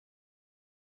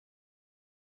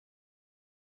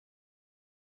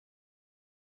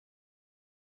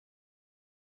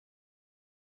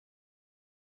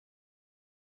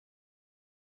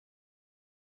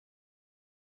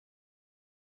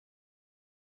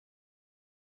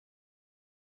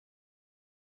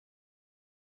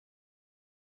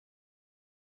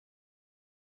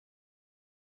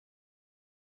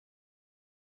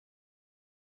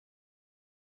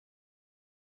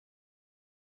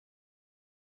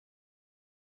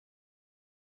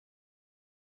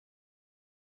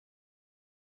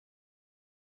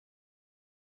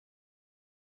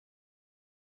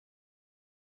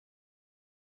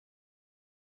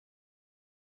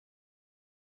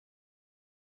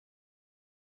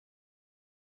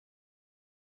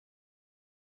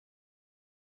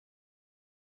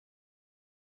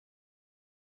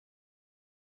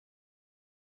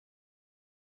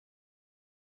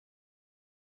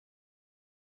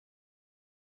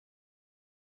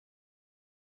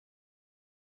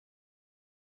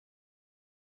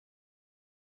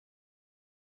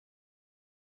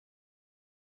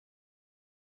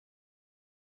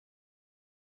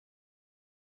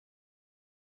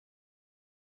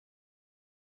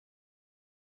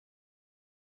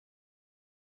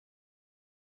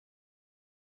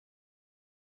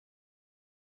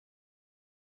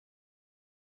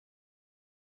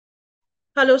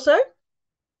Hello, sir.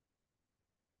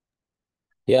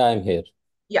 Yeah, I'm here.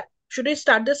 Yeah. Should we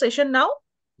start the session now?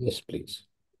 Yes, please.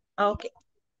 Okay.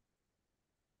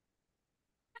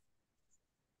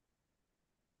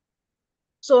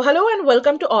 So, hello and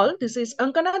welcome to all. This is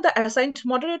Ankana, the assigned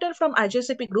moderator from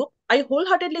IJCP Group. I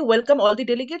wholeheartedly welcome all the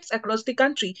delegates across the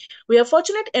country. We are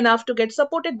fortunate enough to get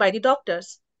supported by the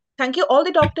doctors. Thank you, all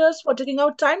the doctors, for taking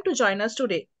out time to join us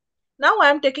today. Now,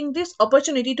 I am taking this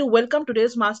opportunity to welcome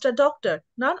today's Master Doctor,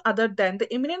 none other than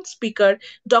the eminent speaker,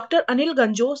 Dr. Anil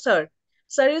Ganjo, sir.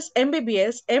 Sir is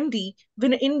MBBS, MD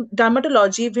in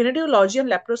dermatology, venereology, and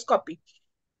laparoscopy.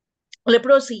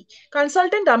 Leprosy,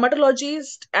 consultant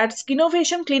dermatologist at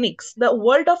Skinovation Clinics, the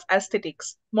world of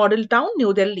aesthetics, Model Town,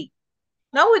 New Delhi.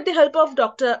 Now, with the help of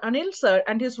Dr. Anil sir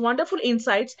and his wonderful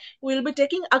insights, we will be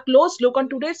taking a close look on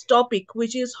today's topic,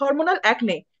 which is hormonal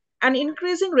acne and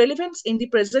increasing relevance in the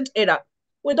present era.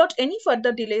 Without any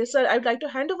further delay, sir, I would like to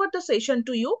hand over the session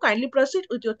to you. Kindly proceed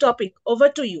with your topic. Over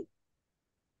to you.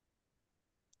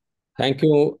 Thank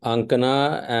you,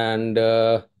 Ankana. And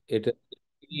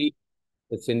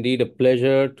it's indeed a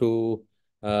pleasure to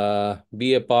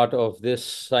be a part of this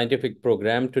scientific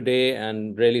program today,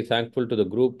 and really thankful to the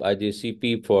group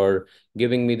IJCP for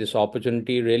giving me this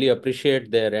opportunity. Really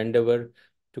appreciate their endeavor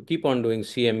to keep on doing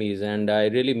CMEs. And I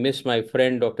really miss my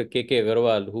friend, Dr. KK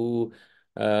Agarwal, who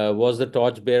was the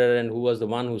torchbearer and who was the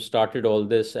one who started all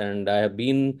this. And I have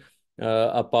been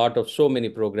a part of so many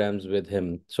programs with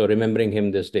him. So remembering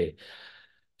him this day.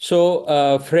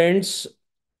 So, friends,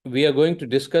 we are going to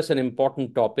discuss an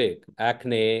important topic.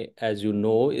 Acne, as you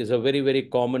know, is a very, very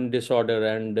common disorder,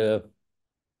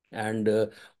 and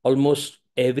almost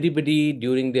everybody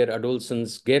during their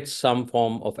adolescence gets some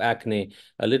form of acne.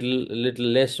 A little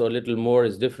less or a little more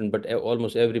is different, but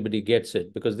almost everybody gets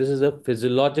it because this is a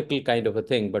physiological kind of a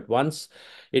thing. But once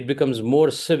it becomes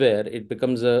more severe, it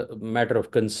becomes a matter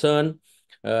of concern.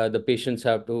 The patients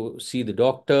have to see the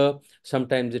doctor.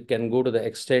 Sometimes it can go to the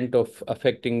extent of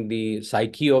affecting the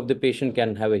psyche of the patient,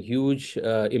 can have a huge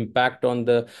impact on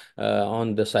the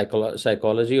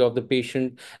psychology of the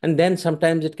patient. And then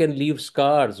sometimes it can leave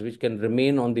scars which can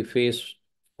remain on the face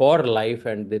for life,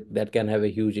 and that can have a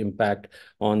huge impact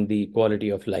on the quality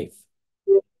of life.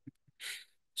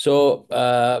 So,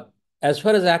 as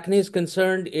far as acne is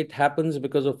concerned, it happens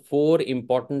because of four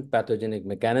important pathogenic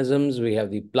mechanisms. We have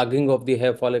the plugging of the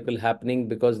hair follicle happening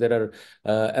because there are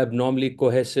abnormally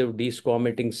cohesive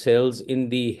desquamating cells in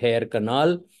the hair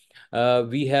canal.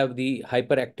 We have the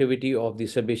hyperactivity of the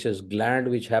sebaceous gland,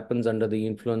 which happens under the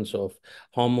influence of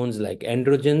hormones like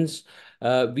androgens.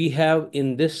 We have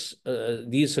in these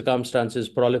circumstances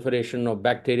proliferation of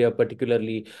bacteria,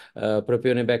 particularly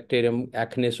Propionibacterium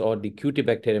acnes, or the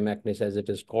Cutibacterium acnes as it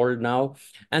is called now.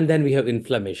 And then we have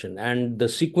inflammation. And the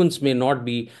sequence may not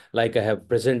be like I have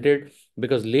presented,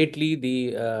 because lately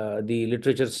the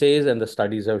literature says and the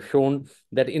studies have shown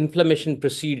that inflammation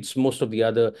precedes most of the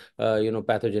other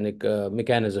pathogenic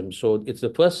mechanisms. So it's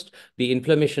the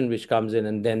inflammation which comes in,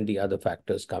 and then the other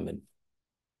factors come in.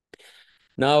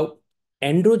 Now,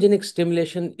 androgenic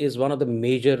stimulation is one of the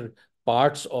major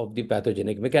parts of the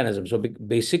pathogenic mechanism. So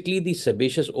basically, the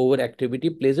sebaceous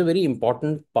overactivity plays a very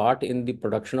important part in the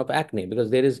production of acne, because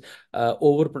there is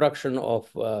overproduction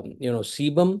of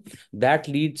sebum that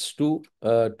leads to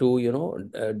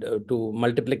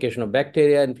multiplication of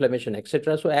bacteria, inflammation,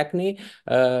 etc. So acne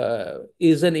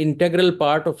is an integral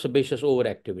part of sebaceous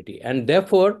overactivity, and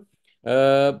therefore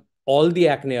all the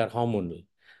acne are hormonal.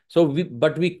 So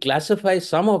but we classify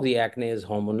some of the acne as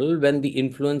hormonal when the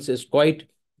influence is quite,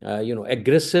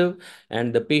 aggressive,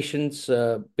 and the patients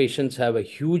have a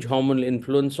huge hormonal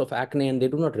influence of acne and they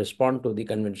do not respond to the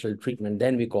conventional treatment.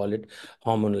 Then we call it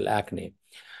hormonal acne.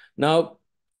 Now,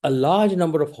 a large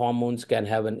number of hormones can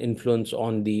have an influence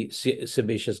on the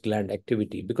sebaceous gland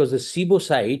activity, because the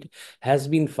sebocyte has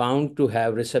been found to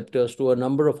have receptors to a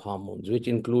number of hormones, which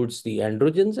includes the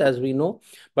androgens, as we know,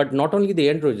 but not only the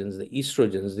androgens, the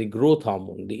estrogens, the growth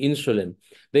hormone, the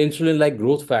insulin-like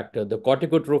growth factor, the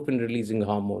corticotropin-releasing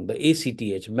hormone, the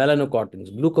ACTH,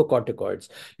 melanocortins, glucocorticoids.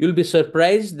 You'll be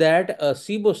surprised that a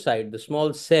sebocyte, the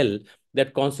small cell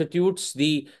that constitutes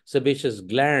the sebaceous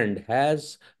gland,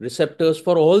 has receptors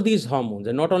for all these hormones.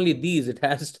 And not only these, it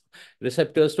has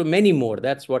receptors to many more.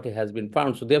 That's what has been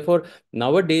found. So therefore,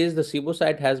 nowadays, the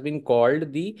sebocyte has been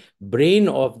called the brain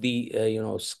of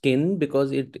the skin,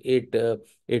 because it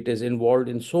is involved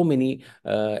in so many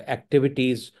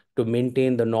activities to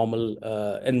maintain the normal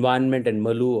environment and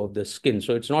milieu of the skin.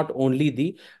 So it's not only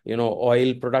the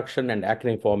oil production and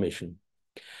acne formation.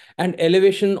 And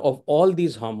elevation of all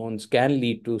these hormones can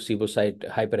lead to sebocyte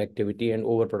hyperactivity and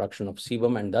overproduction of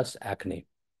sebum, and thus acne.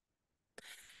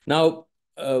 Now,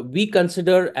 we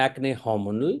consider acne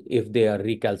hormonal if they are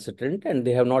recalcitrant and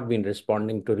they have not been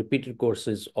responding to repeated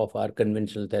courses of our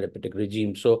conventional therapeutic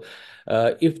regime. So,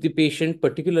 if the patient,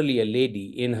 particularly a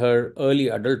lady in her early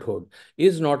adulthood,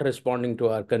 is not responding to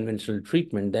our conventional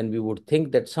treatment, then we would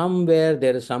think that somewhere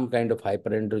there is some kind of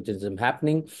hyperandrogenism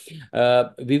happening.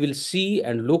 We will see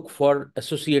and look for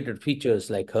associated features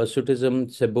like hirsutism,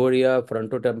 seborrhea,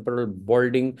 frontotemporal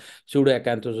balding,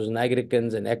 pseudoacanthosis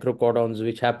nigricans, and acrocodons,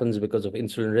 which happens because of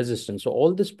insulin resistance. So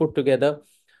all this put together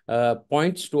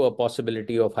points to a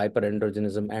possibility of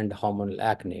hyperandrogenism and hormonal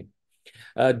acne.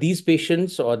 These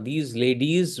patients or these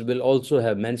ladies will also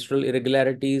have menstrual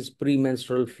irregularities,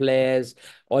 premenstrual flares,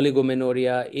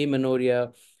 oligomenorrhea,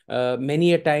 amenorrhea.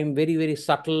 Many a time, very, very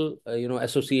subtle,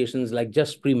 associations like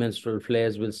just premenstrual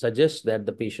flares will suggest that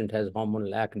the patient has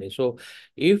hormonal acne. So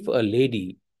if a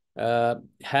lady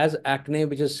has acne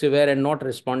which is severe and not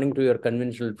responding to your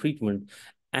conventional treatment,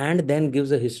 and then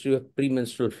gives a history of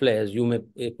premenstrual flares,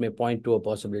 it may point to a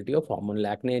possibility of hormonal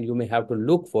acne, and you may have to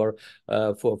look for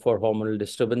hormonal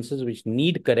disturbances which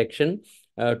need correction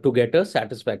to get a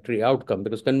satisfactory outcome,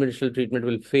 because conventional treatment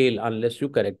will fail unless you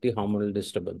correct the hormonal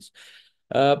disturbance.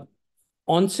 Uh,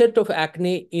 Onset of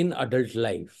acne in adult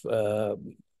life.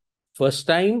 First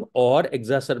time or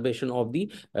exacerbation of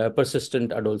the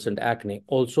persistent adolescent acne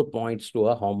also points to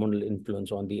a hormonal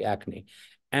influence on the acne.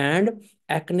 And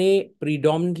acne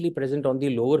predominantly present on the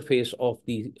lower face of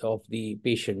the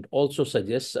patient also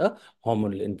suggests a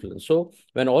hormonal influence. So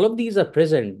when all of these are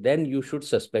present, then you should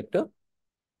suspect a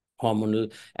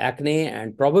hormonal acne,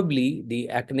 and probably the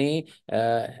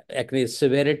acne's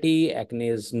severity,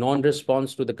 acne's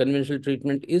non-response to the conventional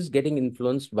treatment is getting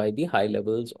influenced by the high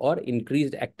levels or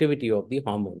increased activity of the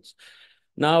hormones.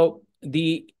 Now,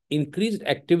 the increased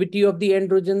activity of the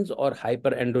androgens, or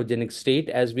hyperandrogenic state,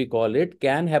 as we call it,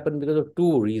 can happen because of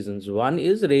two reasons. One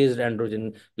is raised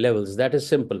androgen levels. That is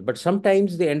simple. But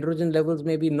sometimes the androgen levels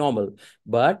may be normal,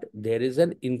 but there is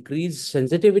an increased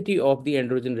sensitivity of the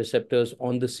androgen receptors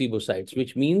on the sebocytes,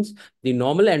 which means the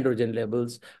normal androgen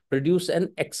levels produce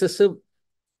an excessive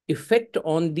effect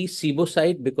on the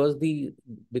sebocyte, because the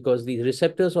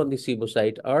receptors on the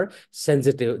sebocyte are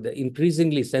sensitive,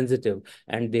 increasingly sensitive,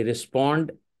 and they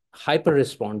hyper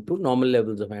respond to normal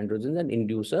levels of androgens and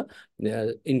induce a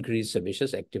increased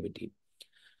sebaceous activity.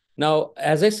 Now,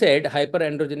 as I said,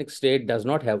 hyperandrogenic state does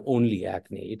not have only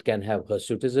acne. It can have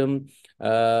hirsutism.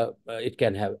 It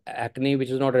can have acne, which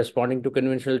is not responding to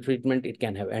conventional treatment. It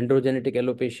can have androgenetic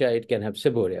alopecia. It can have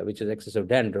seborrhea, which is excessive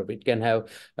dandruff. It can have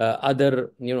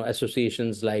other,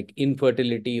 associations like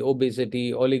infertility,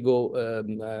 obesity,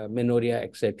 oligomenorrhea,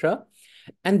 etc.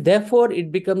 And therefore,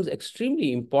 it becomes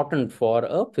extremely important for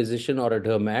a physician or a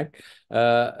dermat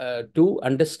to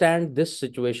understand this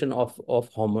situation of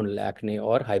hormonal acne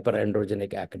or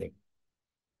hyperandrogenic acne.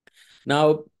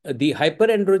 Now, the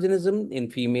hyperandrogenism in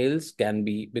females can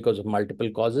be because of multiple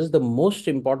causes. The most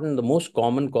important, the most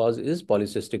common cause is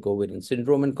polycystic ovarian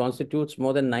syndrome, and constitutes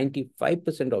more than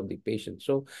 95% of the patients.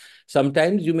 So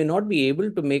sometimes you may not be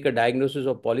able to make a diagnosis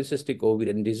of polycystic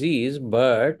ovarian disease,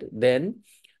 but then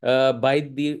by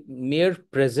the mere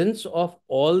presence of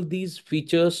all these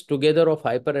features together of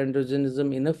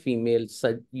hyperandrogenism in a female,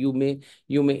 you may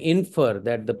infer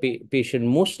that the patient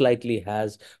most likely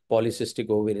has polycystic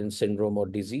ovarian syndrome or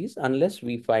disease, unless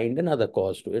we find another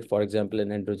cause to it. For example, an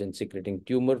androgen secreting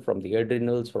tumor from the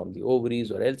adrenals, from the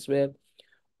ovaries, or elsewhere,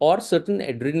 or certain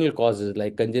adrenal causes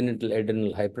like congenital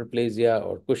adrenal hyperplasia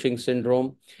or Cushing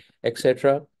syndrome,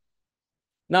 etc.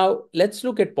 Now, let's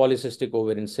look at polycystic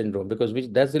ovarian syndrome, because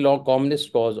that's the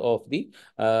commonest cause of the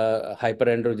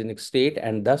hyperandrogenic state,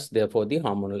 and thus, therefore, the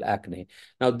hormonal acne.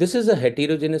 Now, this is a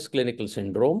heterogeneous clinical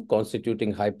syndrome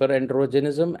constituting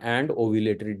hyperandrogenism and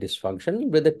ovulatory dysfunction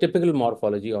with a typical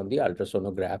morphology on the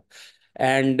ultrasonograph.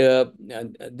 And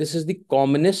this is the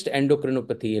commonest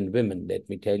endocrinopathy in women, let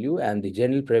me tell you. And the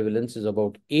general prevalence is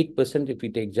about 8% if we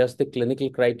take just the clinical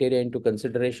criteria into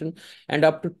consideration. And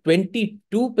up to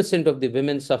 22% of the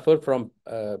women suffer from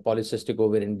polycystic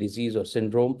ovarian disease or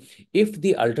syndrome if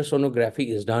the ultrasonography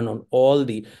is done on all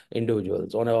the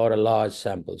individuals or a large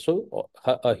sample. So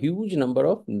a huge number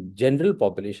of general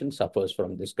population suffers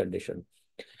from this condition.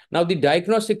 Now, the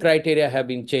diagnostic criteria have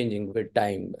been changing with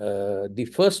time. The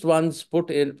first ones put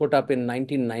up in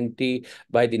 1990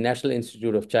 by the National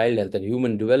Institute of Child Health and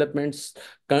Human Development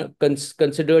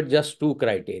considered just two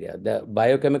criteria: the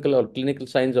biochemical or clinical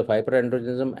signs of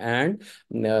hyperandrogenism and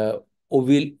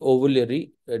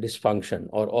ovulatory dysfunction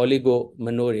or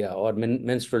oligomenorrhea or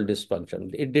menstrual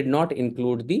dysfunction. It did not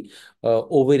include the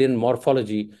ovarian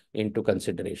morphology into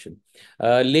consideration.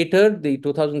 Later, the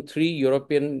 2003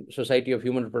 European Society of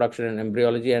Human Reproduction and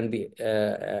Embryology and the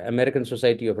American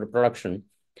Society of Reproduction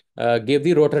gave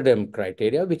the Rotterdam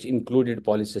criteria, which included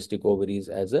polycystic ovaries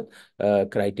as a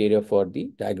criteria for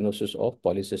the diagnosis of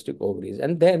polycystic ovaries.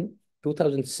 And then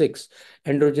 2006,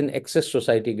 Androgen Excess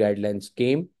Society guidelines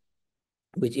came,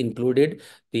 which included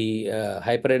the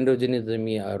hyperandrogenism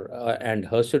and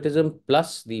hirsutism,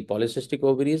 plus the polycystic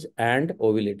ovaries and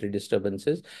ovulatory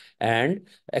disturbances, and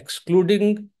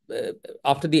excluding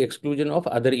after the exclusion of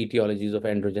other etiologies of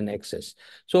androgen excess.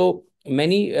 So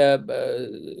many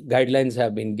guidelines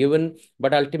have been given,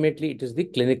 but ultimately it is the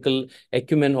clinical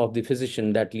acumen of the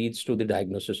physician that leads to the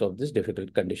diagnosis of this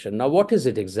difficult condition. Now, what is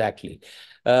it exactly?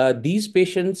 These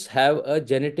patients have a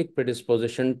genetic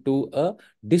predisposition to a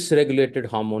dysregulated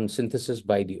hormone synthesis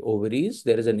by the ovaries.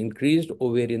 There is an increased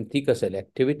ovarian theca cell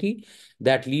activity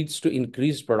that leads to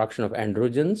increased production of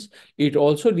androgens. It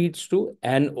also leads to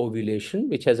anovulation,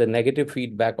 which has a negative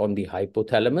feedback on the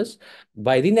hypothalamus.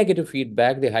 By the negative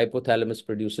feedback, the hypothalamus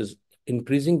produces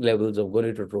increasing levels of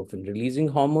gonadotropin releasing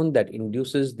hormone that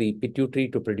induces the pituitary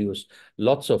to produce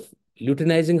lots of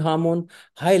luteinizing hormone.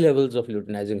 High levels of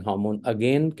luteinizing hormone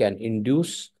again can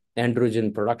induce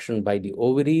androgen production by the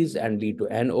ovaries and lead to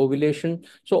anovulation.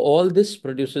 So all this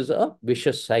produces a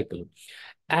vicious cycle.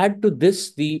 Add to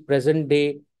this the present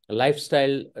day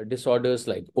lifestyle disorders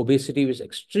like obesity, which is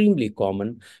extremely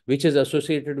common, which is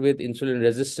associated with insulin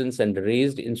resistance and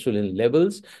raised insulin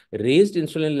levels. Raised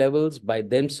insulin levels by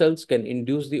themselves can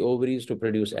induce the ovaries to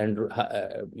produce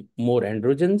more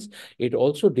androgens. It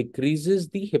also decreases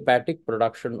the hepatic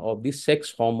production of the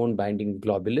sex hormone binding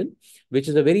globulin, which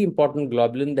is a very important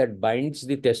globulin that binds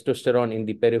the testosterone in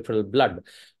the peripheral blood.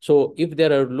 So if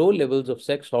there are low levels of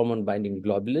sex hormone binding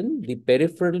globulin, the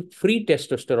peripheral free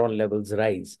testosterone levels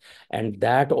rise, and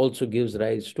that also gives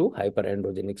rise to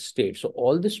hyperandrogenic state. So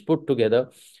all this put together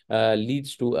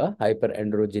leads to a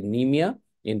hyperandrogenemia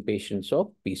in patients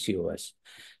of PCOS.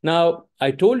 Now,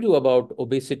 I told you about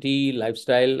obesity,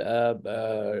 lifestyle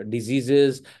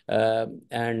diseases,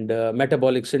 and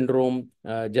metabolic syndrome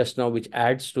just now, which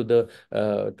adds to the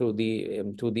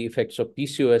effects of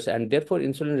PCOS, and therefore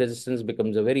insulin resistance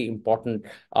becomes a very important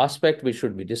aspect which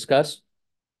should be discussed.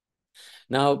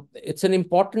 Now, it's an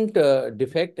important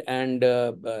defect, and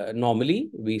normally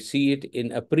we see it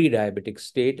in a pre-diabetic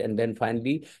state, and then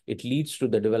finally it leads to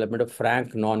the development of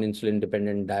frank non-insulin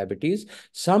dependent diabetes.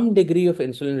 Some degree of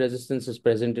insulin resistance is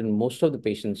present in most of the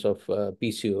patients of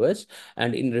PCOS,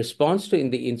 and in response to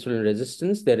the insulin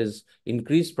resistance, there is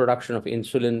increased production of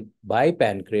insulin by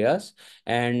pancreas,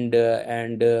 and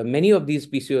many of these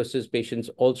PCOS patients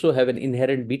also have an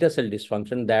inherent beta cell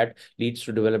dysfunction that leads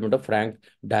to development of frank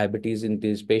diabetes in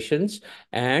these patients.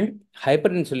 And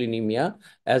hyperinsulinemia,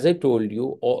 as I told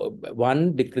you,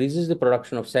 one decreases the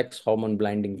production of sex hormone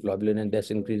blinding globulin and thus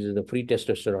increases the free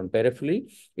testosterone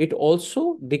peripherally. It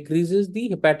also decreases the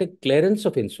hepatic clearance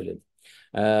of insulin.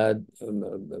 And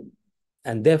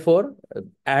therefore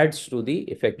adds to the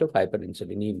effect of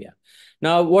hyperinsulinemia.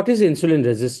 Now, what is insulin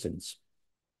resistance?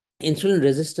 Insulin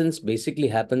resistance basically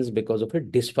happens because of a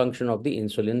dysfunction of the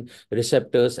insulin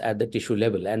receptors at the tissue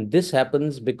level. And this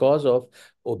happens because of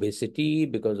obesity,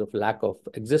 because of lack of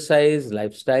exercise,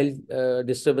 lifestyle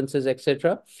disturbances,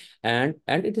 etc. And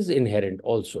it is inherent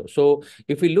also. So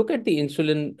if we look at the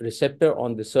insulin receptor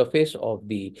on the surface of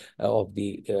the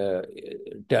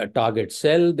target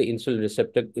cell, the insulin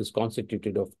receptor is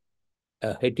constituted of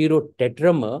a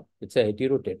heterotetramer. It's a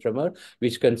heterotetramer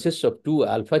which consists of two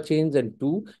alpha chains and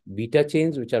two beta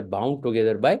chains, which are bound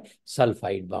together by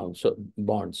sulfide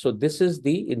bonds. So this is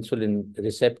the insulin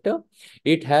receptor.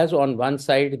 It has on one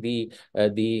side the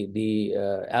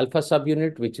alpha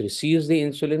subunit which receives the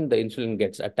insulin. The insulin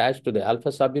gets attached to the alpha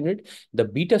subunit. The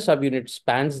beta subunit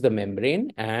spans the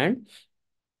membrane, and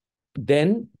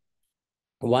then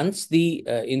once the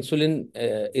insulin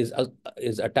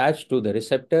is attached to the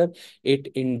receptor, it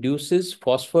induces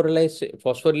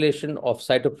phosphorylation of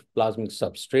cytoplasmic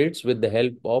substrates with the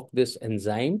help of this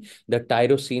enzyme, the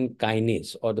tyrosine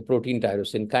kinase or the protein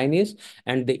tyrosine kinase.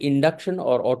 And the induction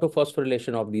or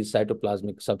autophosphorylation of these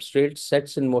cytoplasmic substrates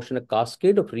sets in motion a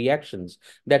cascade of reactions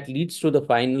that leads to the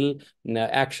final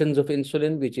actions of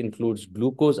insulin, which includes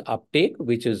glucose uptake,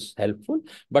 which is helpful,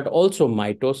 but also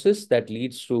mitosis that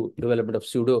leads to development of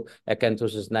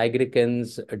pseudoacanthosis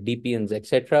nigricans, DPNs,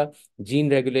 etc. Gene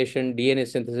regulation, DNA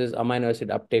synthesis, amino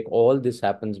acid uptake, all this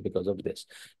happens because of this.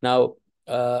 Now,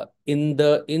 in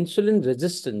the insulin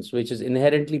resistance, which is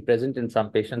inherently present in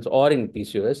some patients or in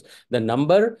PCOS, the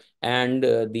number and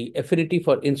the affinity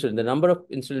for insulin, the number of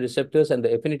insulin receptors and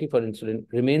the affinity for insulin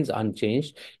remains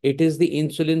unchanged. It is the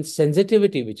insulin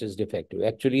sensitivity which is defective.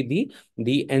 Actually,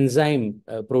 the enzyme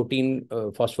protein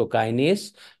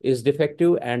phosphokinase is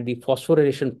defective, and the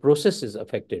phosphorylation process is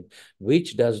affected,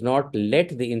 which does not let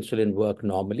the insulin work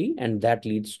normally, and that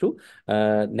leads to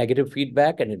negative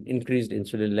feedback and an increased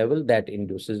insulin level that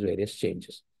induces various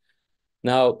changes.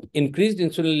 Now, increased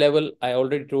insulin level, I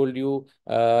already told you,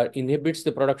 inhibits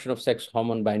the production of sex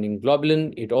hormone binding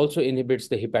globulin. It also inhibits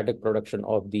the hepatic production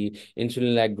of the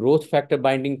insulin-like growth factor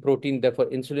binding protein. Therefore,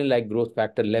 insulin-like growth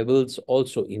factor levels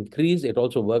also increase. It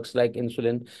also works like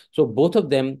insulin. So both of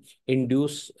them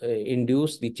induce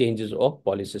the changes of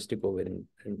polycystic ovarian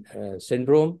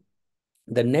syndrome.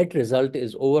 The net result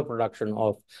is overproduction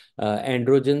of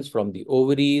androgens from the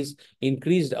ovaries,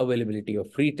 increased availability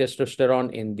of free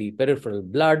testosterone in the peripheral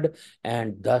blood,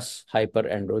 and thus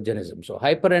hyperandrogenism. So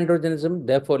hyperandrogenism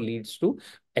therefore leads to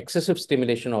excessive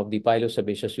stimulation of the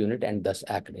pilosebaceous unit and thus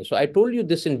acne. So I told you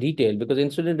this in detail because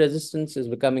insulin resistance is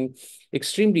becoming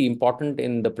extremely important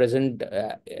in the present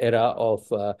era of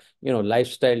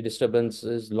lifestyle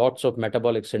disturbances, lots of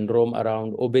metabolic syndrome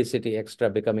around, obesity extra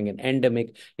becoming an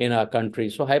endemic in our country.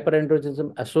 So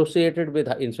hyperandrogenism associated with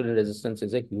insulin resistance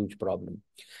is a huge problem.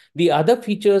 The other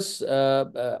features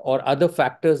or other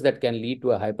factors that can lead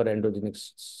to a hyperandrogenic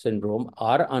syndrome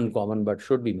are uncommon but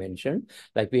should be mentioned.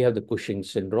 Like we have the Cushing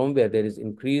syndrome, where there is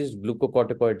increased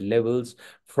glucocorticoid levels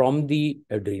from the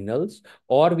adrenals,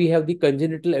 or we have the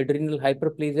congenital adrenal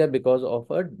hyperplasia because of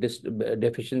a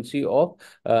deficiency of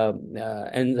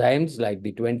enzymes like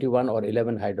the 21 or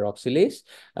 11 hydroxylase,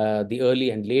 the early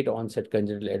and late onset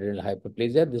congenital adrenal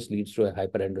hyperplasia. This leads to a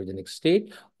hyperandrogenic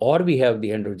state, or we have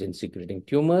the androgen secreting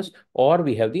tumors, or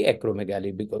we have the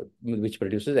acromegaly, which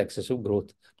produces excessive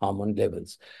growth hormone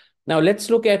levels. Now, let's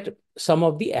look at some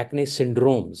of the acne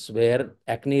syndromes where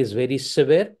acne is very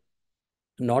severe,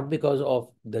 not because of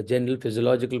the general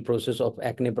physiological process of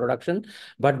acne production,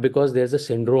 but because there's a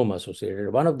syndrome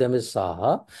associated. One of them is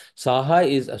SAHA. SAHA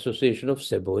is association of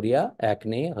seborrhea,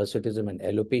 acne, hirsutism, and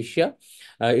alopecia.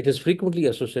 It is frequently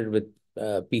associated with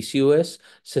PCOS,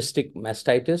 cystic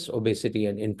mastitis, obesity,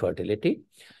 and infertility.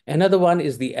 Another one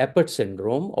is the Apert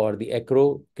syndrome or the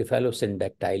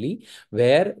acrocephalosyndactyly,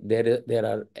 where there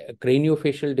are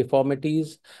craniofacial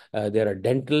deformities, there are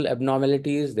dental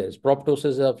abnormalities, there's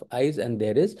proptosis of eyes, and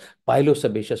there is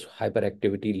pilosebaceous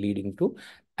hyperactivity leading to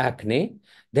acne.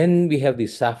 Then we have the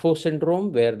Sappho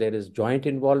syndrome, where there is joint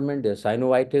involvement, there's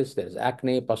synovitis, there's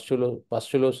acne,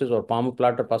 pustulosis or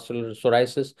palmoplantar pustular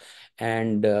psoriasis,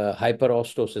 and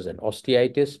hyperostosis and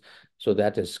osteitis. So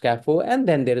that is SCAPHO. And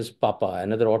then there is PAPA,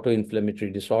 another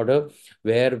autoinflammatory disorder,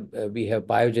 where we have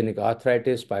pyogenic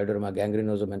arthritis, pyoderma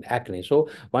gangrenosum, and acne. So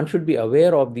one should be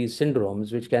aware of these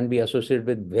syndromes, which can be associated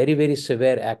with very, very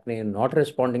severe acne and not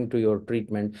responding to your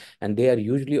treatment. And they are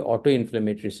usually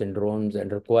autoinflammatory syndromes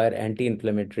and require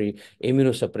anti-inflammatory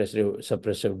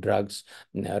immunosuppressive drugs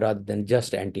rather than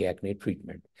just anti-acne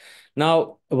treatment.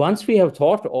 Now, once we have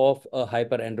thought of a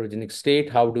hyperandrogenic state,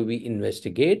 how do we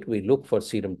investigate? We look for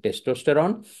serum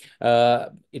testosterone.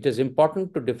 It is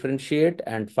important to differentiate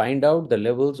and find out the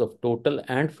levels of total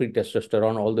and free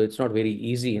testosterone, although it's not very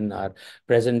easy in our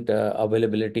present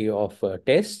availability of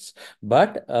tests.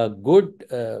 But a good,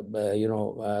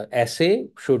 assay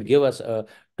should give us a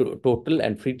total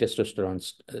and free testosterone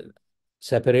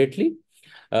separately.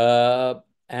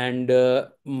 And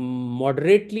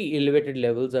moderately elevated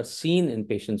levels are seen in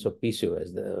patients of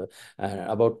PCOS.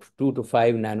 About 2 to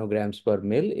 5 nanograms per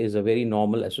mil is a very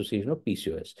normal association of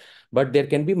PCOS. But there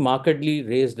can be markedly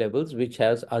raised levels, which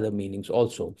has other meanings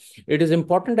also. It is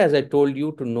important, as I told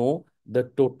you, to know the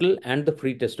total and the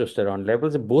free testosterone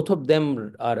levels. Both of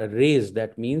them are raised.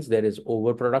 That means there is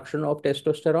overproduction of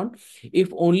testosterone. If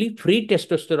only free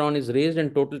testosterone is raised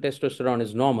and total testosterone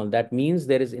is normal, that means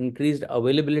there is increased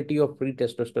availability of free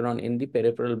testosterone in the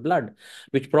peripheral blood,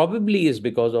 which probably is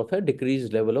because of a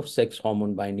decreased level of sex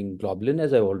hormone binding globulin,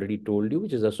 as I already told you,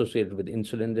 which is associated with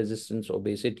insulin resistance,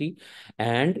 obesity,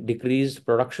 and decreased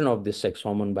production of this sex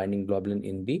hormone binding globulin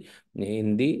in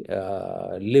the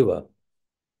liver.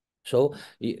 So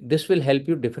this will help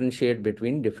you differentiate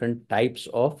between different types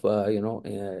of,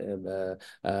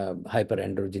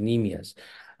 hyperandrogenemias.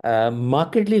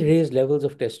 Markedly raised levels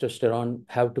of testosterone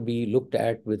have to be looked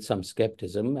at with some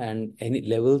skepticism, and any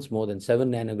levels more than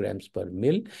 7 nanograms per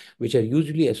mil, which are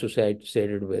usually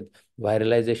associated with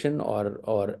viralization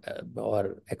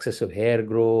or excessive hair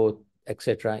growth,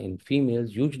 etc. in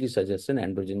females usually suggests an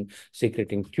androgen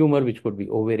secreting tumor, which could be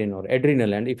ovarian or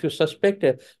adrenal. And if you suspect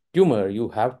a tumor, you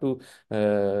have to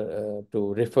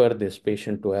refer this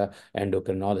patient to a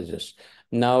endocrinologist.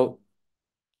 Now,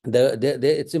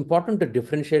 it's important to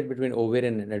differentiate between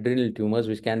ovarian and adrenal tumors,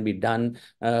 which can be done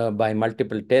by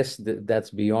multiple tests.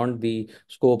 That's beyond the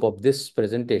scope of this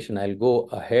presentation. I'll go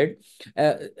ahead.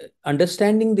 Uh,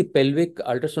 Understanding the pelvic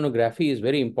ultrasonography is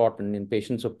very important in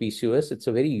patients of PCOS. It's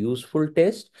a very useful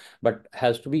test, but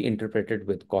has to be interpreted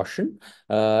with caution.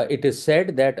 It is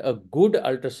said that a good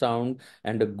ultrasound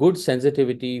and a good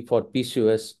sensitivity for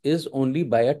PCOS is only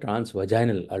by a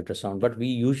transvaginal ultrasound, but we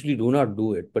usually do not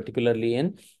do it, particularly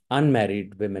in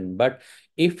unmarried women. But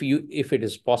if it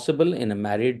is possible in a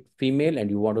married female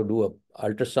and you want to do a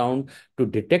ultrasound to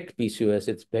detect PCOS,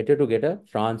 it's better to get a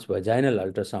transvaginal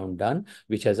ultrasound done,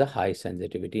 which has a high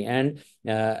sensitivity. And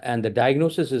the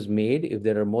diagnosis is made if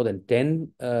there are more than 10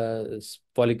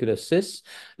 follicular cysts,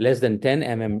 less than 10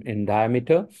 mm in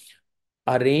diameter,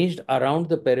 arranged around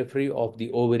the periphery of the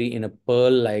ovary in a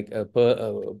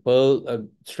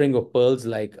string of pearls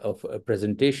like of a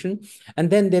presentation. And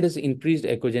then there is increased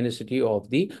echogenicity of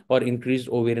the or increased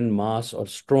ovarian mass or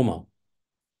stroma.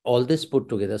 All this put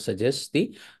together suggests a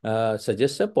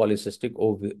polycystic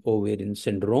ovarian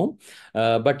syndrome.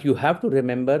 But you have to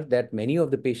remember that many of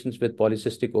the patients with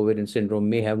polycystic ovarian syndrome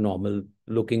may have normal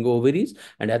looking ovaries,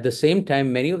 and at the same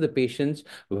time, many of the patients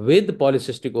with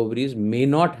polycystic ovaries may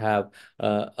not have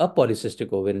a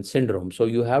polycystic ovarian syndrome. So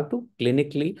you have to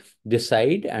clinically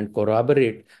decide and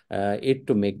corroborate it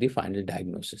to make the final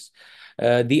diagnosis.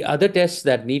 The other tests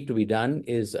that need to be done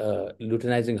is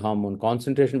luteinizing hormone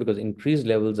concentration, because increased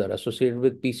levels are associated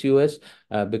with PCOS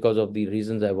because of the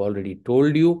reasons I've already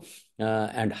told you.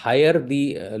 And higher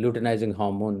the luteinizing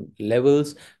hormone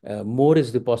levels, more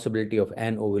is the possibility of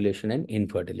anovulation and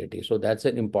infertility. So that's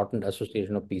an important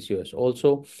association of PCOS.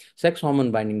 Also, sex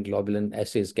hormone binding globulin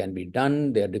assays can be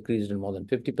done. They are decreased in more than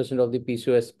 50% of the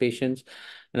PCOS patients.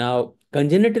 Now,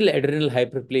 congenital adrenal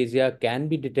hyperplasia can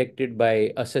be detected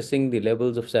by assessing the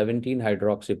levels of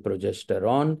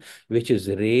 17-hydroxyprogesterone, which is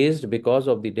raised because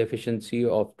of the deficiency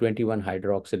of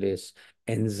 21-hydroxylase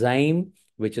enzyme,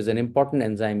 which is an important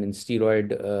enzyme in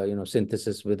steroid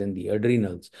synthesis within the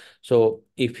adrenals. So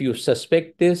if you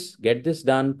suspect this, get this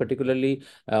done, particularly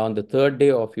on the third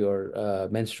day of your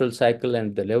menstrual cycle,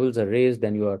 and the levels are raised,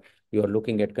 then you are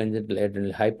looking at congenital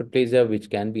adrenal hyperplasia, which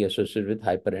can be associated with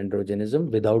hyperandrogenism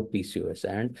without PCOS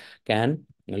and can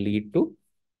lead to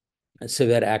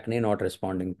severe acne not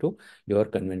responding to your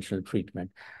conventional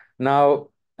treatment. Now,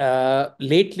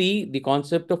 lately, the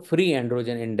concept of free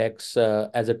androgen index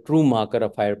as a true marker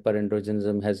of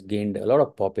hyperandrogenism has gained a lot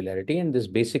of popularity, and this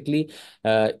basically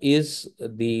there's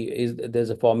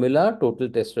a formula: total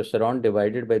testosterone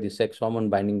divided by the sex hormone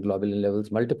binding globulin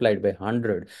levels multiplied by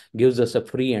 100 gives us a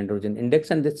free androgen index,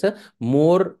 and it's a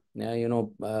more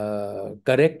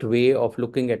correct way of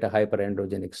looking at a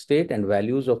hyperandrogenic state. And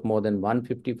values of more than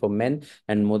 150 for men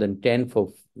and more than 10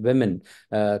 for women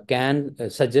can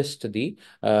suggest the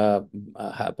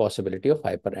possibility of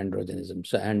hyperandrogenism.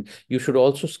 So, and you should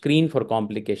also screen for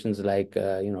complications like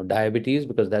diabetes,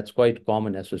 because that's quite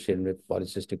common associated with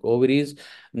polycystic ovaries.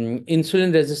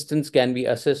 Insulin resistance can be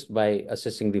assessed by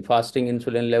assessing the fasting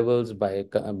insulin levels, by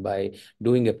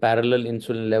doing a parallel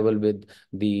insulin level with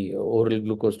the oral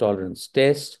glucose tolerance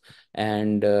test,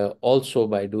 and also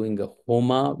by doing a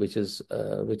HOMA, which is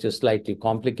slightly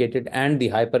complicated, and the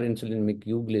hyperinsulinemic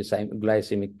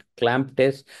euglycemic clamp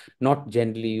test, not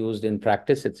generally used in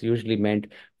practice. It's usually meant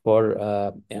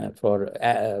for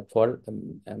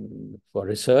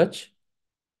research.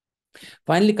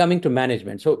 Finally, coming to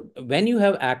management. So when you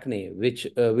have acne, which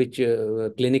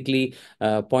clinically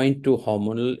point to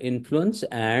hormonal influence,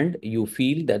 and you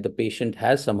feel that the patient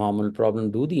has some hormonal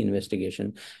problem, do the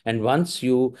investigation. And once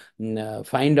you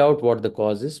find out what the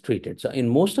cause is, treat it. So in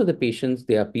most of the patients,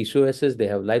 they are PCOSs, they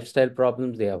have lifestyle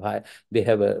problems, they have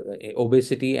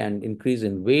obesity and increase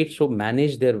in weight. So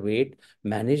manage their weight,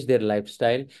 manage their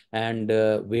lifestyle, and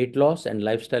weight loss and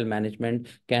lifestyle management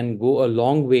can go a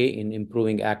long way in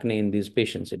improving acne in these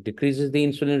patients. It decreases the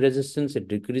insulin resistance, it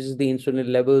decreases the insulin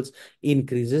levels,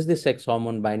 increases the sex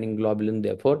hormone binding globulin,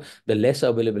 therefore the less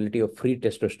availability of free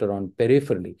testosterone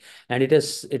peripherally. And it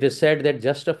is said that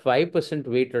just a 5%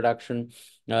 weight reduction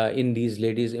in these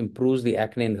ladies improves the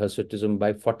acne and hirsutism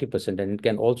by 40%, and it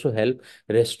can also help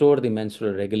restore the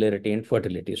menstrual regularity and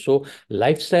fertility. So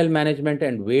lifestyle management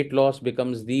and weight loss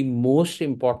becomes the most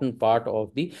important part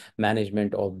of the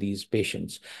management of these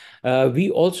patients. We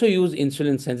also use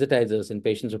insulin sensitizers in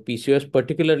patients of PCOS,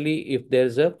 particularly if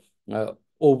there's a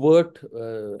overt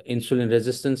insulin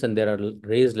resistance, and there are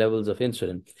raised levels of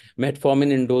insulin.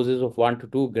 Metformin in doses of 1 to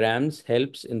 2 grams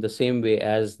helps in the same way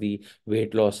as the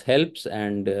weight loss helps,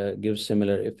 and gives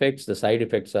similar effects. The side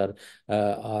effects are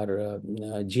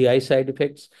GI side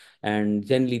effects, and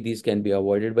generally these can be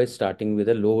avoided by starting with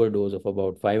a lower dose of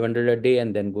about 500 a day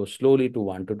and then go slowly to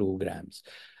 1 to 2 grams.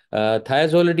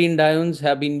 Thiazolidine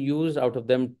have been used. Out of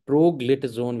them,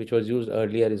 proglitazone, which was used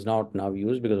earlier, is not now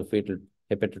used because of fatal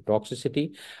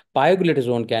hepatotoxicity.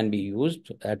 Pioglitazone can be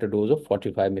used at a dose of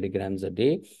 45 milligrams a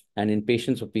day. And in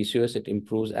patients with PCOS, it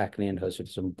improves acne and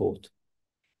hirsutism both.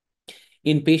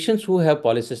 In patients who have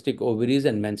polycystic ovaries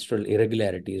and menstrual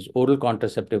irregularities, oral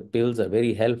contraceptive pills are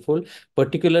very helpful,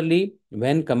 particularly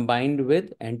when combined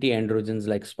with anti-androgens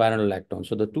like spironolactone.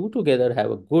 So the two together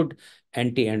have a good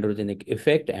anti-androgenic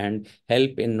effect and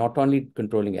help in not only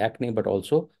controlling acne, but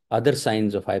also other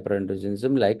signs of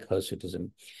hyperandrogenism like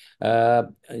hirsutism.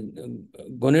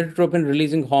 Gonadotropin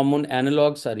releasing hormone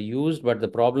analogs are used, but the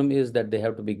problem is that they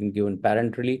have to be given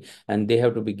parenterally, and they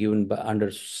have to be given under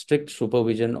strict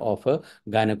supervision of a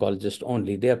gynecologist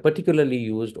only. They are particularly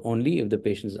used only if the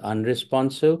patient is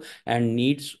unresponsive and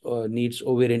needs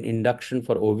ovarian induction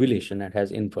for ovulation and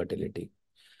has infertility.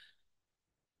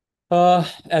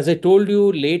 As I told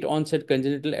you, late onset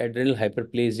congenital adrenal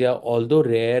hyperplasia, although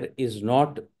rare, is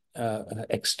not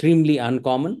extremely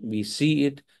uncommon. We see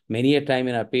it many a time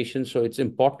in our patients. So it's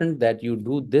important that you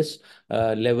do this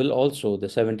level also, the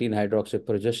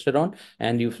 17-hydroxyprogesterone.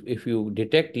 And if you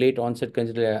detect late onset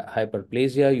congenital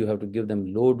hyperplasia, you have to give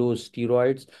them low dose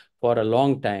steroids for a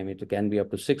long time. It can be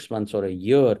up to 6 months or a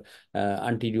year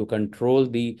until you control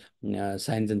the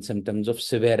signs and symptoms of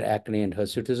severe acne and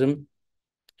hirsutism.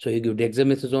 So you give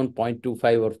dexamethasone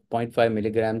 0.25 or 0.5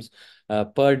 milligrams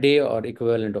per day, or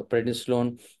equivalent of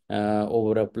prednisolone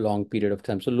over a long period of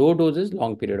time. So low doses,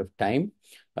 long period of time.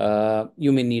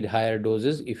 You may need higher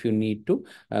doses if you need to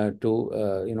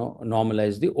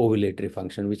normalize the ovulatory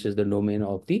function, which is the domain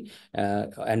of the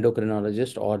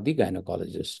endocrinologist or the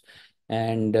gynecologist.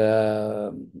 And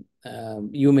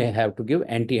you may have to give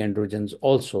anti-androgens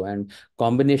also. And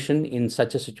combination in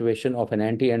such a situation of an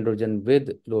anti-androgen with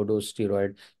low-dose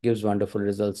steroid gives wonderful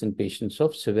results in patients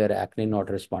of severe acne not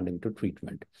responding to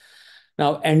treatment.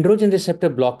 Now, androgen receptor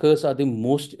blockers are the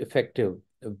most effective,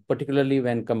 particularly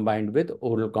when combined with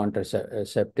oral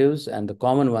contraceptives. And the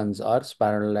common ones are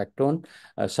spironolactone,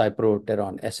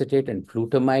 cyproterone acetate, and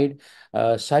flutamide.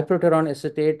 Cyproterone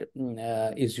acetate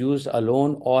is used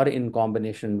alone or in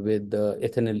combination with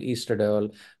ethinyl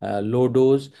estradiol, low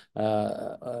dose,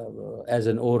 as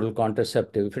an oral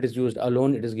contraceptive. If it is used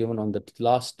alone, it is given on the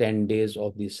last 10 days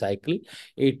of the cycle.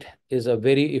 It is a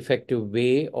very effective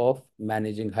way of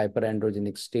managing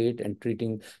hyperandrogenic state and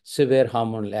treating severe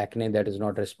hormonal acne that is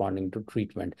not responding to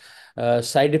treatment.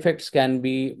 Side effects can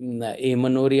be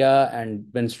amenorrhea and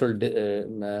menstrual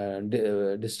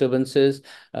disturbances,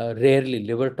 rarely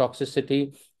liver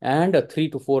toxicity, and a 3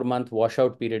 to 4 month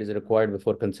washout period is required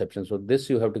before conception. So this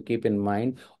you have to keep in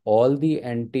mind. All the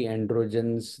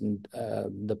anti-androgens,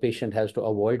 the patient has to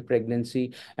avoid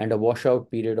pregnancy, and a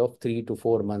washout period of 3 to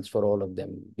 4 months for all of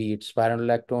them, be it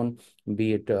spironolactone,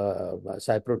 be it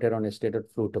cyproterone acetate or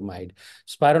flutamide.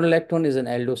 Spironolactone is an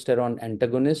aldosterone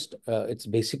antagonist. It's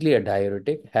basically a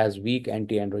diuretic, has weak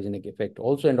anti-androgenic effect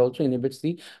also, and also inhibits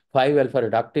the 5-alpha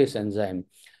reductase enzyme.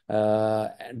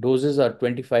 Doses are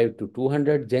 25 to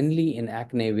 200. Generally, in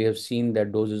acne, we have seen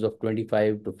that doses of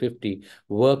 25 to 50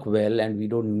 work well, and we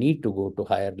don't need to go to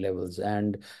higher levels.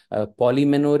 And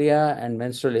polymenorrhea and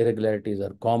menstrual irregularities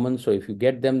are common. So if you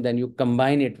get them, then you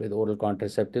combine it with oral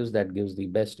contraceptives. That gives the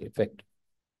best effect.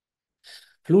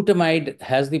 Flutamide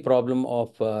has the problem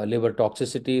of liver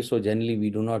toxicity, so generally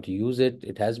we do not use it.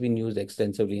 It has been used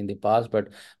extensively in the past, but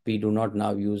we do not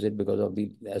now use it because of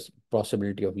the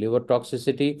possibility of liver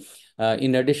toxicity.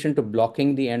 In addition to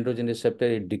blocking the androgen receptor,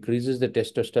 it decreases the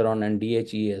testosterone and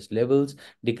DHEAS levels,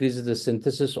 decreases the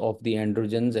synthesis of the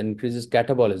androgens, and increases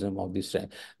catabolism of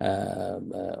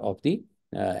the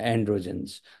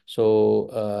androgens.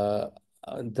 So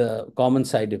the common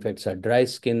side effects are dry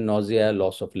skin, nausea,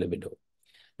 loss of libido.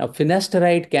 Now,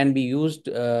 finasteride can be used,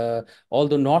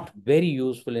 although not very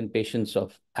useful in patients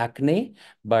of acne,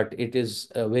 but it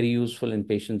is very useful in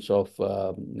patients of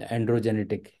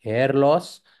androgenetic hair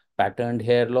loss, patterned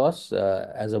hair loss,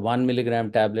 as a 1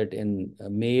 milligram tablet in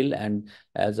male and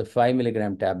as a 5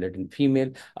 milligram tablet in female.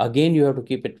 Again, you have to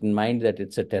keep it in mind that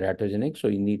it's a teratogenic, so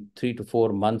you need 3 to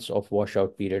 4 months of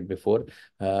washout period before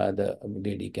the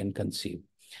lady can conceive.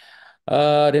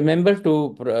 Remember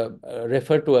to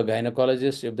refer to a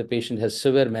gynecologist if the patient has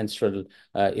severe menstrual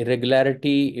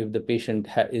irregularity, if the patient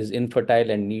is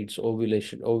infertile and needs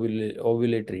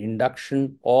ovulatory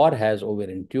induction or has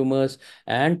ovarian tumors,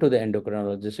 and to the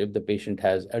endocrinologist if the patient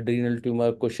has adrenal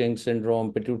tumor, Cushing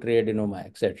syndrome, pituitary adenoma,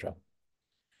 etc.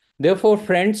 Therefore,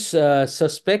 friends,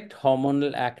 suspect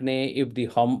hormonal acne if the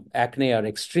acne are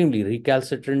extremely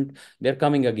recalcitrant. They're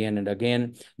coming again and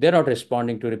again. They're not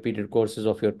responding to repeated courses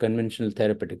of your conventional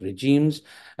therapeutic regimes,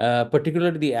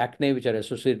 particularly the acne which are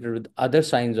associated with other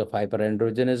signs of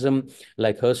hyperandrogenism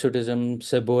like hirsutism,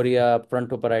 seborrhea,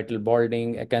 frontoparietal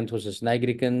balding, acanthosis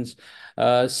nigricans.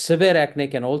 Severe acne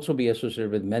can also be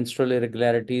associated with menstrual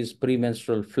irregularities,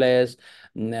 premenstrual flares.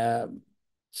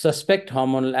 Suspect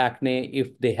hormonal acne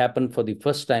if they happen for the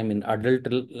first time in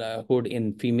adulthood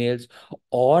in females,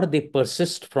 or they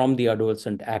persist from the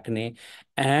adolescent acne,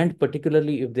 and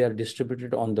particularly if they are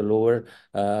distributed on the lower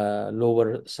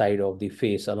side of the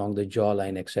face along the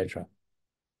jawline, etc.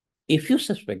 If you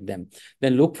suspect them,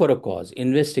 then look for a cause,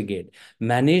 investigate,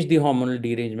 manage the hormonal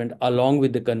derangement along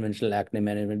with the conventional acne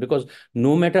management. Because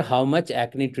no matter how much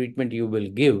acne treatment you will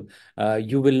give,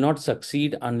 you will not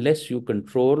succeed unless you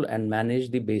control and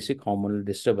manage the basic hormonal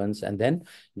disturbance and then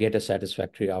get a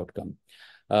satisfactory outcome.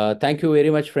 Thank you very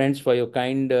much, friends, for your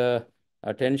kind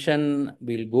attention.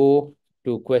 We'll go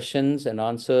to questions and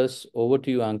answers. Over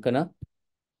to you, Ankana,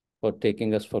 for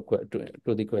taking us to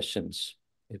the questions,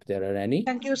 if there are any.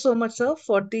 Thank you so much, sir,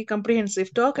 for the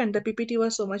comprehensive talk, and the PPT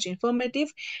was so much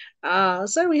informative.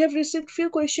 Sir, we have received few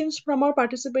questions from our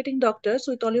participating doctors.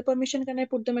 With all your permission, can I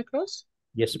put them across?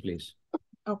 Yes, please.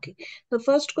 Okay. The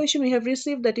first question we have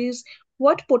received, that is,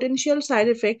 what potential side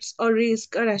effects or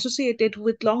risk are associated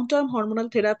with long-term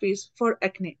hormonal therapies for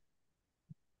acne?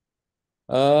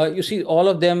 You see, all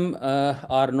of them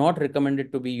are not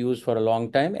recommended to be used for a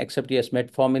long time, except yes,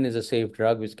 metformin is a safe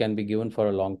drug which can be given for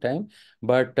a long time.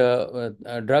 But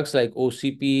drugs like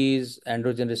OCPs,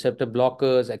 androgen receptor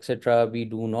blockers, etc., we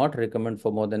do not recommend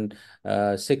for more than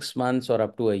 6 months or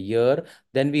up to a year.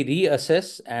 Then we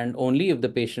reassess, and only if the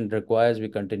patient requires, we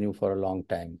continue for a long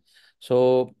time.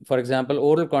 So, for example,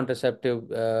 oral contraceptive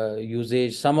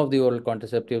usage, some of the oral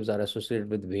contraceptives are associated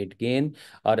with weight gain,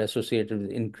 are associated with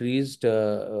increased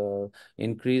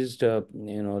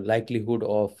likelihood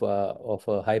of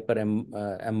a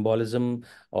embolism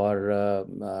or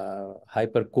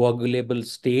hypercoagulable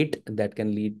state that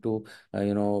can lead to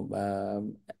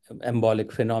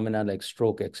embolic phenomena like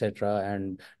stroke, etc.,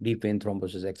 and deep vein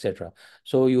thrombosis, etc.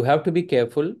 So you have to be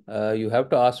careful. You have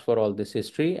to ask for all this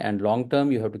history, and long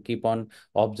term you have to keep on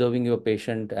observing your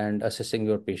patient and assessing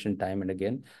your patient time and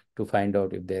again to find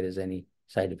out if there is any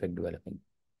side effect developing.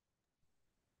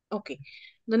 Okay.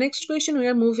 The next question we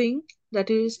are moving, that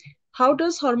is, how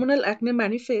does hormonal acne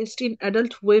manifest in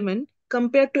adult women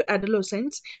compared to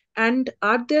adolescents, and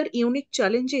are there unique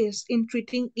challenges in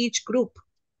treating each group?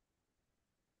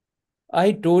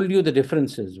 I told you the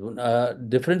differences.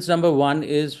 Difference number one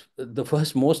is the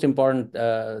first most important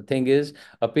thing is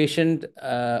a patient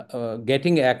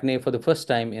getting acne for the first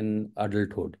time in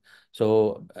adulthood.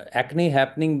 So acne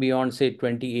happening beyond say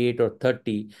 28 or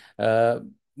 30,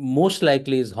 most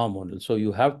likely is hormonal. So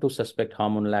you have to suspect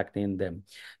hormonal acne in them.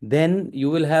 Then you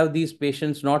will have these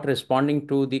patients not responding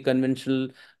to the conventional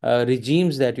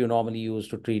regimes that you normally use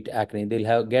to treat acne.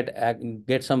 They'll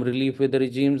get some relief with the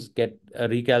regimes, get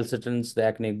recalcitrance, the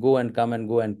acne go and come and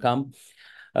go and come.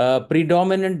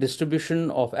 Predominant distribution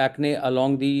of acne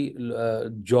along the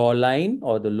jawline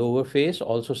or the lower face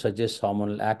also suggests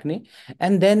hormonal acne.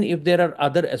 And then if there are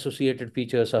other associated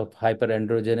features of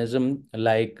hyperandrogenism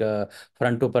like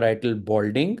frontoparietal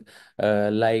balding,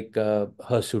 like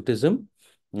hirsutism,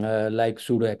 like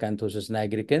pseudoacanthosis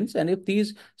nigricans. And if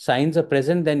these signs are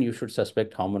present, then you should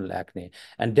suspect hormonal acne.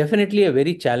 And definitely a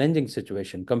very challenging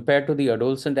situation compared to the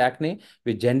adolescent acne,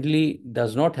 which generally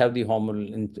does not have the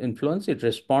hormonal influence. It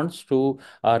responds to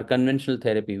our conventional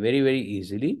therapy very, very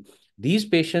easily. These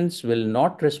patients will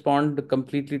not respond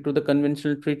completely to the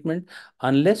conventional treatment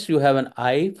unless you have an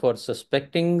eye for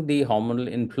suspecting the hormonal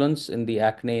influence in the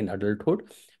acne in adulthood.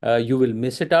 You will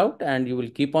miss it out and you will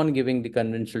keep on giving the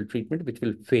conventional treatment, which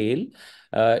will fail.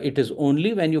 It is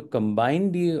only when you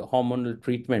combine the hormonal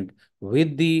treatment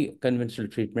with the conventional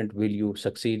treatment will you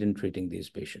succeed in treating these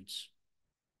patients.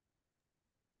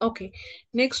 Okay.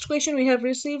 Next question we have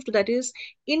received, that is,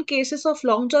 in cases of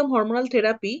long-term hormonal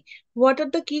therapy, what are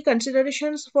the key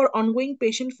considerations for ongoing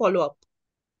patient follow-up?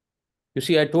 You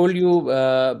see, I told you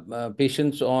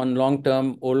patients on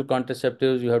long-term oral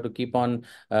contraceptives, you have to keep on,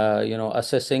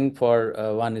 assessing for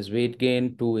one is weight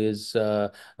gain, two is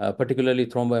particularly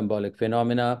thromboembolic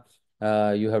phenomena.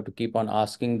 You have to keep on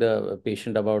asking the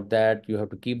patient about that. You have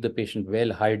to keep the patient well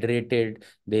hydrated.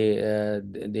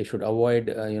 They should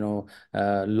avoid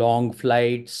long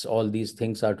flights. All these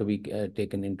things are to be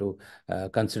taken into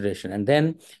consideration. And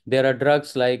then there are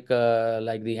drugs like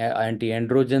the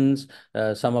anti-androgens.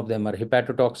 Some of them are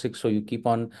hepatotoxic, so you keep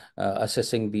on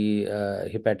assessing the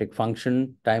hepatic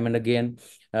function time and again.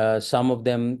 Some of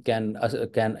them can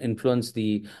influence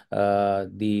the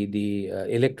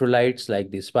electrolytes, like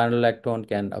the spironolactone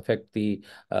can affect the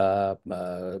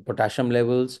potassium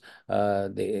levels.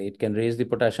 It can raise the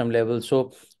potassium levels,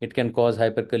 so it can cause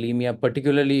hyperkalemia,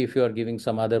 particularly if you are giving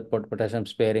some other potassium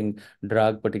sparing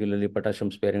drug, particularly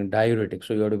potassium sparing diuretic.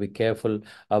 So you have to be careful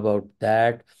about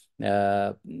that.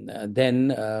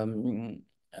 Then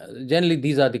Generally,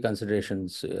 these are the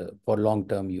considerations for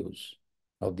long-term use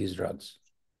of these drugs.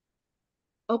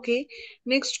 Okay,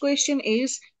 next question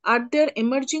is, are there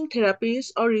emerging therapies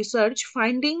or research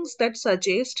findings that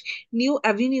suggest new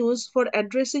avenues for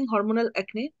addressing hormonal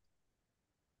acne?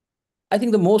 I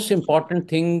think the most important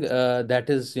thing that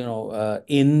is,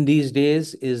 in these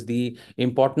days is the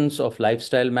importance of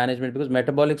lifestyle management, because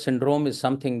metabolic syndrome is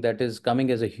something that is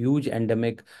coming as a huge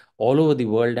endemic all over the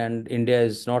world, and India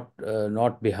is not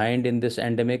behind in this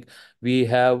endemic. We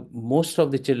have most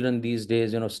of the children these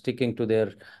days, sticking to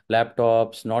their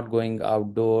laptops, not going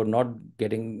outdoor, not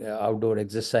getting outdoor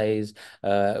exercise,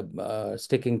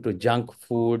 sticking to junk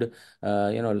food,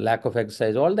 lack of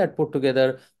exercise. All that put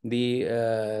together,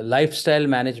 the lifestyle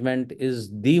management is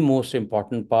the most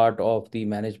important part of the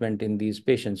management in these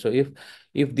patients. So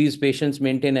if these patients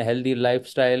maintain a healthy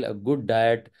lifestyle, a good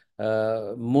diet,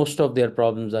 most of their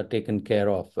problems are taken care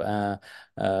of.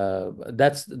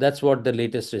 That's what the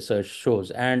latest research shows.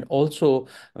 And also,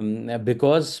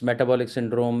 because metabolic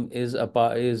syndrome is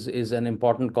an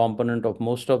important component of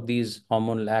most of these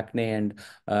hormonal acne and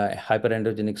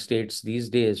hyperandrogenic states these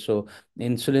days. So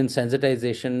insulin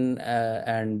sensitization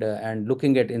and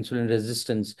looking at insulin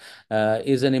resistance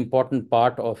is an important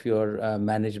part of your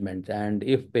management. And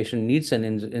if patient needs an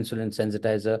insulin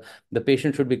sensitizer, the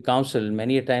patient should be counseled.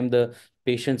 Many a time the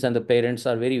patients and the parents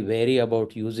are very wary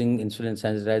about using insulin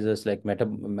sensitizers like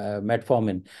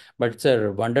metformin, but it's a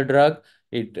wonder drug.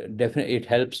 It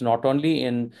helps not only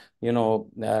in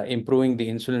improving the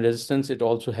insulin resistance, it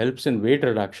also helps in weight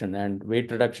reduction, and weight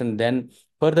reduction then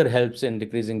further helps in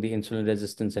decreasing the insulin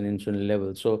resistance and insulin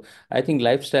levels. So I think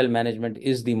lifestyle management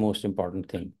is the most important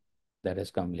thing that has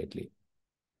come lately.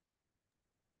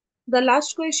 The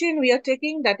last question we are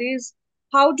taking, that is,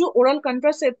 how do oral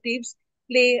contraceptives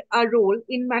play a role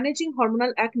in managing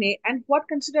hormonal acne, and what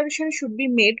considerations should be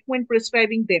made when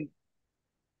prescribing them?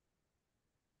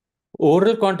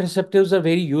 Oral contraceptives are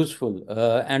very useful,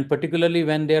 and particularly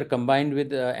when they are combined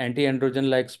with anti-androgen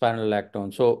like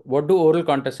spironolactone. So, what do oral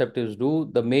contraceptives do?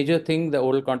 The major thing the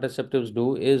oral contraceptives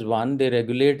do is, one, they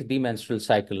regulate the menstrual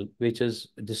cycle, which is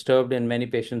disturbed in many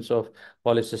patients of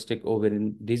polycystic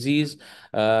ovarian disease.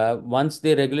 Once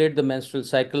they regulate the menstrual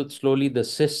cycle, slowly the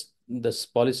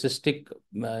polycystic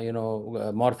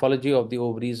morphology of the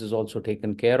ovaries is also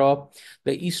taken care of.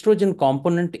 The estrogen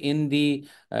component in the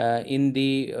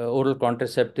oral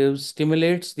contraceptives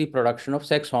stimulates the production of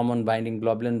sex hormone binding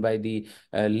globulin by the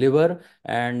liver,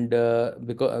 and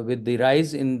because with the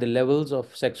rise in the levels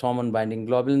of sex hormone binding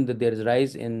globulin, that there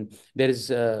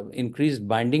is increased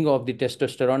binding of the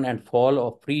testosterone and fall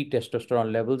of free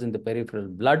testosterone levels in the peripheral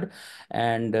blood,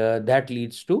 and that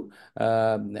leads to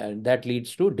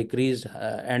decreased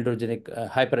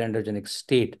hyperandrogenic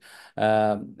state.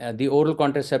 The oral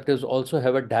contraceptives also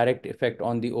have a direct effect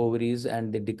on the ovaries,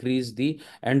 and they decrease the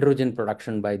androgen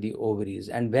production by the ovaries.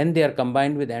 And when they are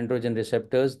combined with androgen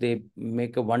receptors, they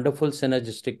make a wonderful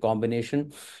synergistic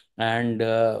combination. And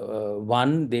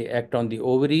one, they act on the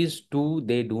ovaries. Two,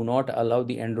 they do not allow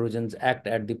the androgens act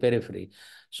at the periphery.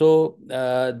 So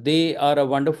they are a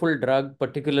wonderful drug,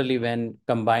 particularly when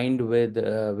combined with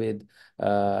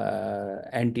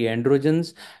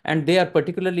anti-androgens, and they are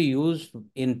particularly used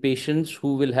in patients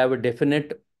who will have a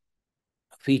definite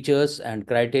features and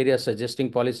criteria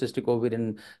suggesting polycystic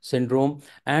ovarian syndrome,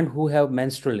 and who have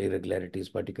menstrual irregularities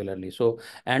particularly. So,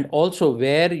 and also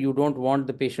where you don't want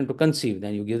the patient to conceive,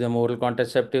 then you give them oral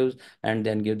contraceptives, and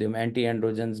then give them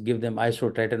anti-androgens, give them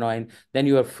isotretinoin. Then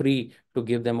you are free to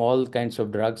give them all kinds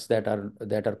of drugs that are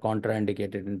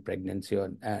contraindicated in pregnancy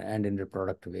and in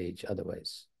reproductive age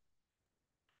otherwise.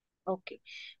 Okay.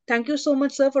 Thank you so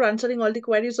much, sir, for answering all the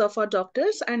queries of our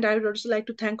doctors. And I would also like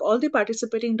to thank all the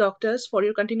participating doctors for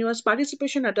your continuous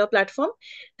participation at our platform.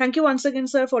 Thank you once again,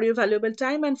 sir, for your valuable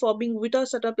time and for being with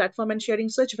us at our platform and sharing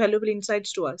such valuable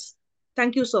insights to us.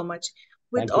 Thank you so much.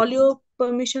 With Thank you. all your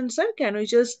permission, sir, can we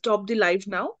just stop the live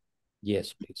now?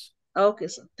 Yes, please. Okay,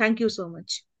 sir. Thank you so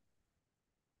much.